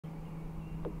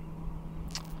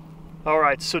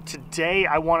Alright, so today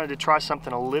I wanted to try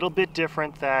something a little bit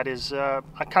different that is a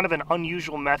kind of an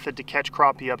unusual method to catch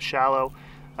crappie up shallow.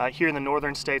 Here in the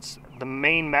northern states, the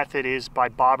main method is by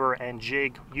bobber and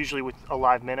jig, usually with a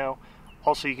live minnow.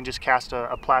 Also, you can just cast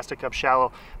a plastic up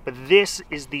shallow. But this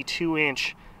is the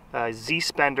 2-inch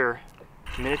Z-spender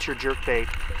miniature jerkbait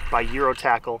by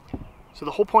Eurotackle. So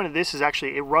the whole point of this is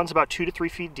actually it runs about 2 to 3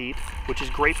 feet deep, which is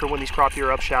great for when these crappie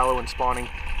are up shallow and spawning,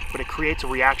 but it creates a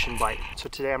reaction bite. So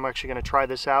today I'm actually going to try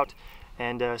this out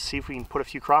and see if we can put a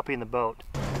few crappie in the boat.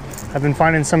 I've been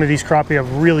finding some of these crappie up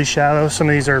really shallow. Some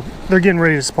of these they're getting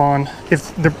ready to spawn.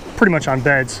 If they're pretty much on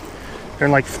beds, they're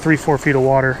in like 3-4 feet of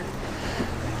water.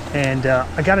 And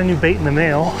I got a new bait in the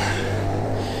mail.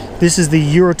 This is the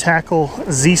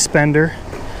Eurotackle Z-spender.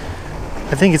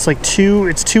 I think it's like 2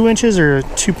 inches or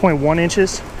 2.1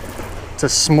 inches. It's a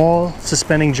small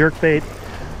suspending jerkbait.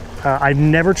 I've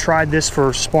never tried this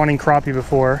for spawning crappie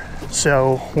before,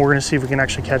 so we're gonna see if we can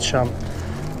actually catch some.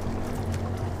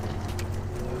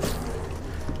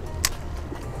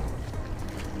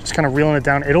 Just kind of reeling it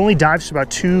down. It only dives to about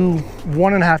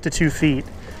 1.5 to 2 feet,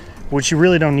 which you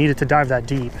really don't need it to dive that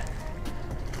deep.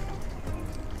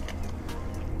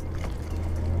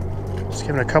 Just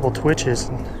giving it a couple twitches.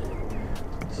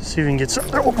 See if we can get some.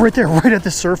 Oh, right there, right at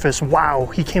the surface. Wow,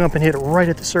 he came up and hit it right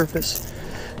at the surface.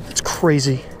 That's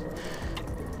crazy.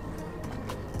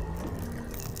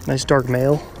 Nice dark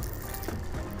male.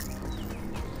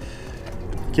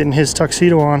 Getting his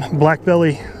tuxedo on. Black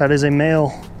belly, that is a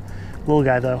male. Little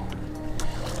guy though.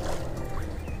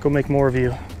 Go make more of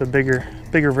you, the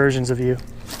bigger versions of you.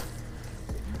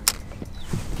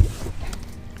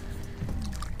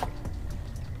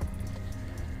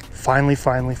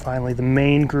 Finally, the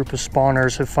main group of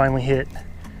spawners have finally hit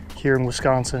here in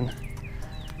Wisconsin.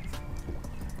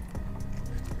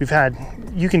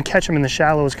 You can catch them in the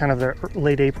shallows kind of the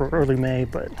late April, early May,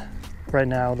 but right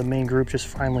now the main group just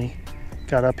finally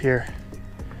got up here.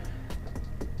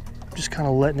 Just kind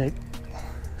of letting it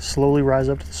slowly rise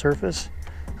up to the surface.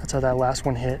 That's how that last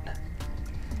one hit.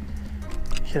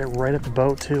 Hit it right at the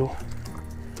boat too.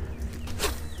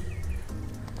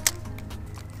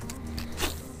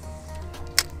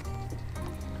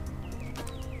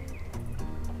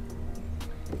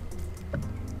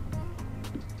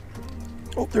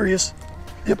 Oh, there he is.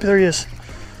 Yep, there he is.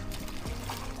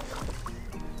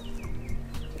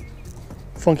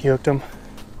 Funky hooked him.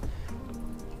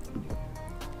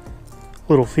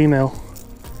 Little female.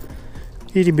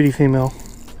 Itty bitty female.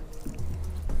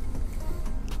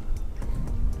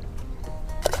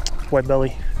 White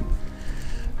belly.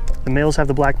 The males have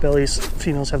the black bellies,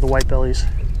 females have the white bellies.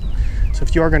 So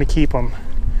if you are going to keep them,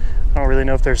 I don't really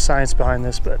know if there's science behind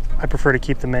this, but I prefer to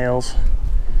keep the males.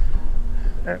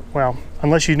 Well,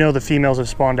 unless you know the females have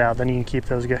spawned out, then you can keep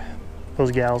those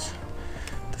gals.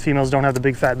 The females don't have the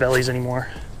big fat bellies anymore.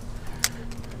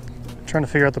 I'm trying to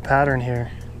figure out the pattern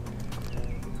here.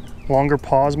 Longer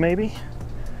pause maybe?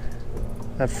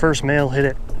 That first male hit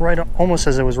it right almost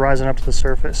as it was rising up to the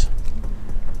surface.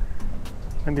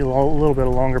 Maybe a little bit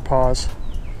of longer pause.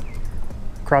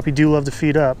 Crappie do love to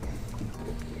feed up.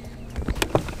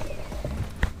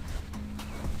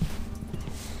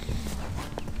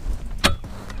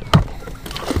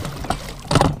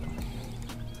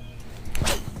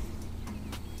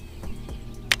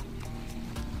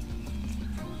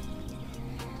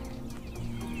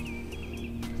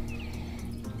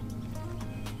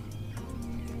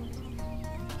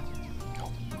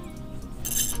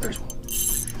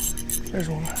 There's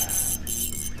one.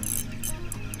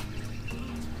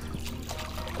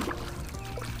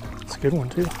 It's a good one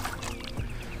too.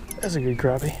 That's a good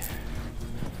crappie.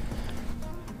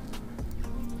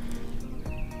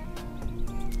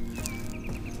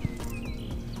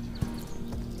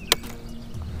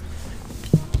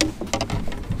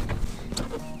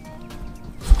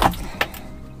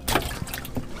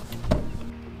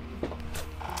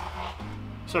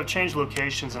 So I've changed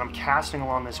locations and I'm casting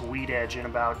along this weed edge in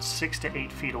about 6 to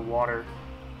 8 feet of water.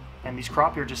 And these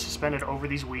crappie are just suspended over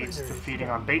these weeds. They're feeding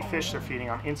on bait fish, they're feeding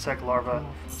on insect larvae.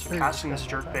 So casting this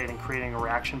jerkbait and creating a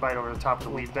reaction bite over the top of the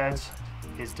weed beds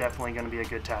is definitely going to be a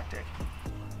good tactic.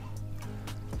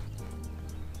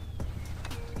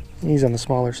 He's on the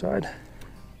smaller side.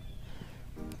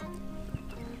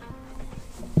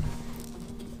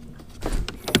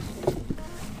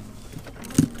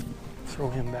 Throw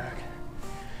him back.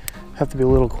 Have to be a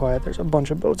little quiet. There's a bunch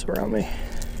of boats around me.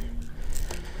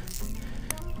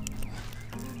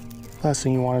 Last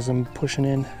thing you want is them pushing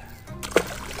in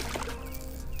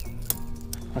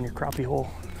on your crappie hole.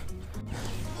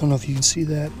 I don't know if you can see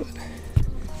that, but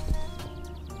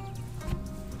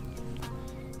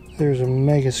there's a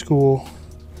mega school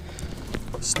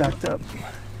stacked up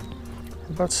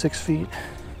about 6 feet.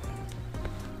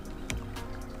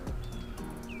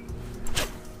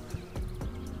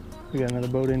 We got another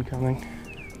boat incoming.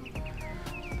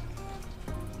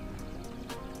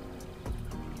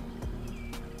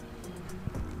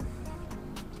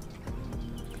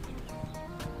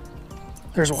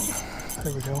 There's one.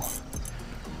 There we go.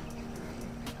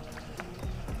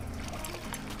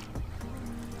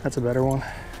 That's a better one.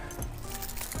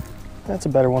 That's a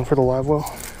better one for the live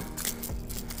well.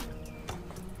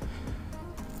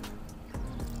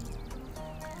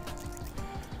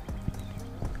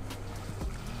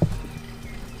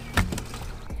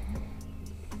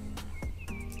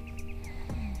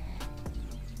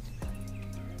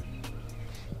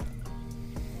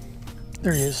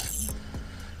 There he is.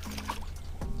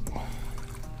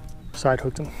 Side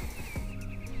hooked him.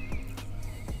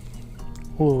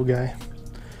 Little guy.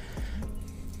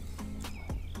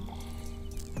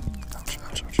 Ouch,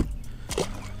 ouch, ouch.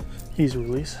 He's a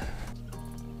release.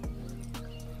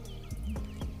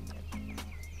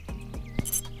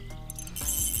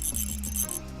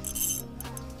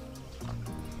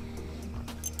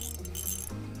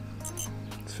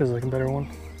 This feels like a better one.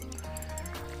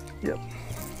 Yep.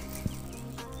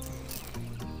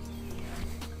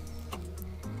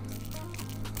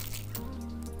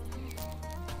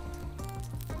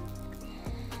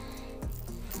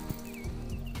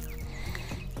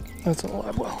 That's a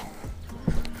live well.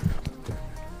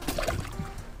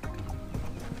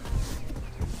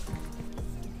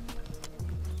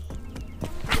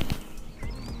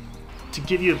 To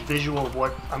give you a visual of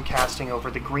what I'm casting over,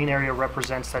 the green area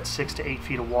represents that 6 to 8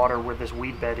 feet of water where this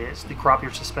weed bed is. The crappie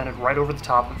are suspended right over the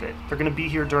top of it. They're going to be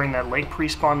here during that lake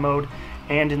pre-spawn mode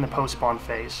and in the post-spawn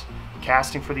phase.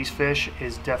 Casting for these fish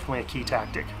is definitely a key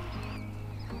tactic.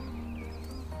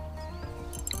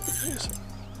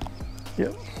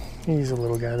 Yep. He's a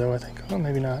little guy though, I think. Oh,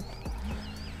 maybe not.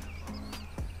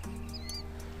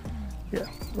 Yeah,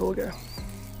 little guy.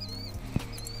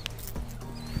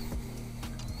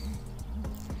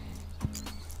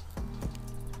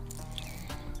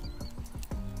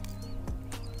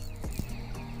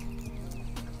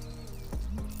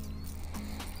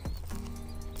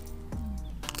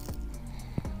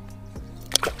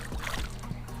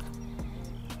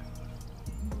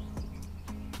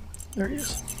 There he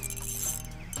is.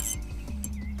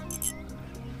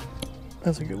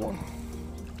 That's a good one.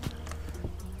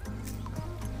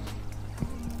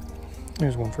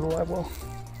 There's one for the live well.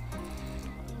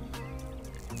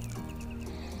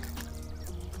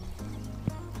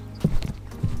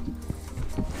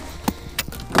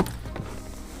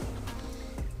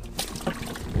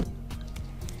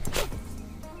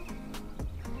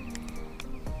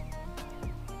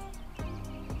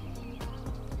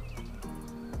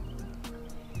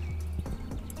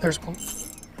 There's one.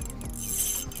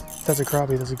 That's a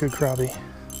crappie, that's a good crappie.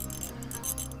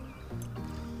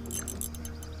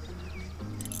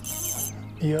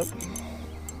 Yep.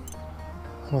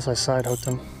 Unless I side hooked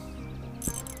him.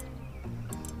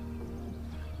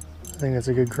 I think that's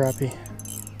a good crappie.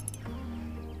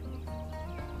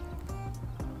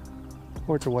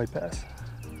 Or it's a white bass.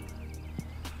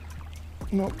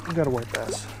 Nope, I got a white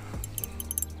bass.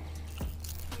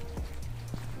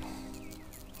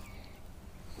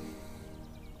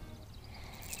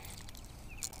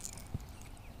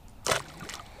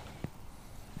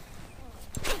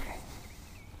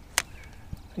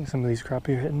 I think some of these crappie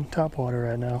are hitting top water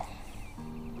right now.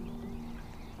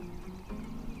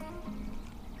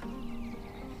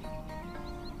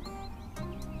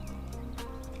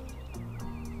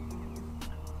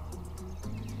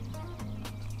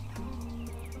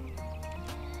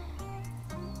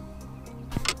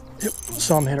 Yep,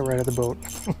 saw him hit it right at the boat.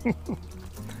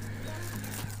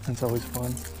 That's always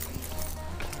fun.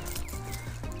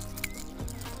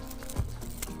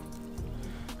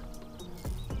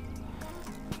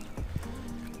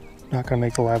 Not gonna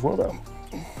make the live well though.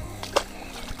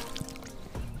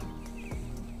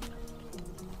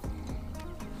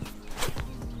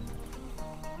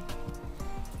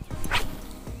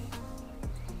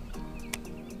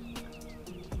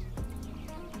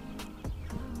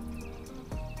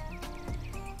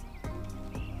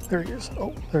 There he is.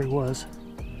 Oh, there he was.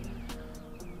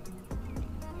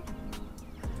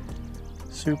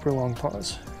 Super long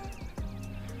pause.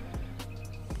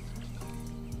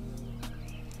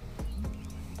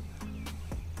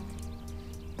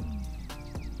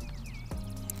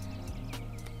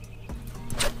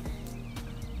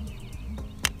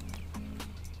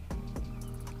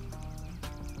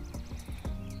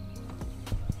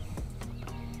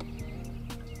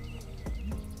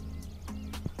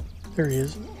 There he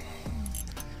is.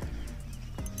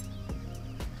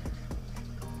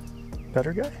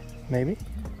 Better guy? Maybe.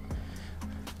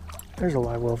 There's a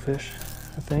live well fish,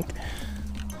 I think.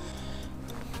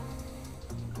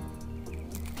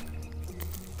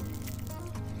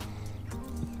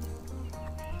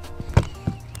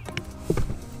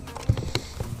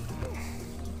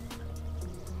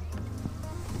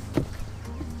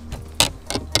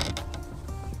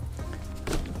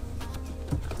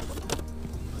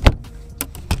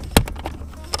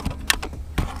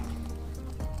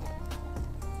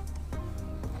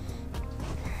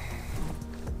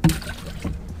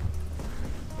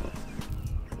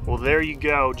 Well, there you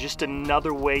go. Just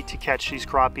another way to catch these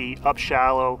crappie up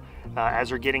shallow as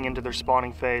they're getting into their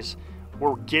spawning phase.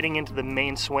 We're getting into the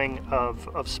main swing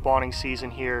of spawning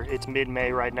season here. It's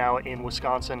mid-May right now in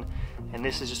Wisconsin, and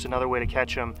this is just another way to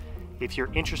catch them. If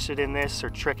you're interested in this or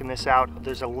checking this out,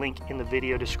 there's a link in the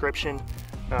video description.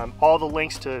 All the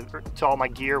links to all my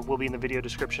gear will be in the video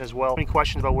description as well. Any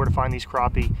questions about where to find these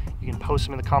crappie, you can post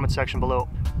them in the comment section below,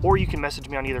 or you can message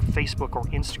me on either Facebook or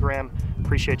Instagram.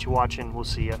 Appreciate you watching. We'll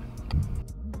see you.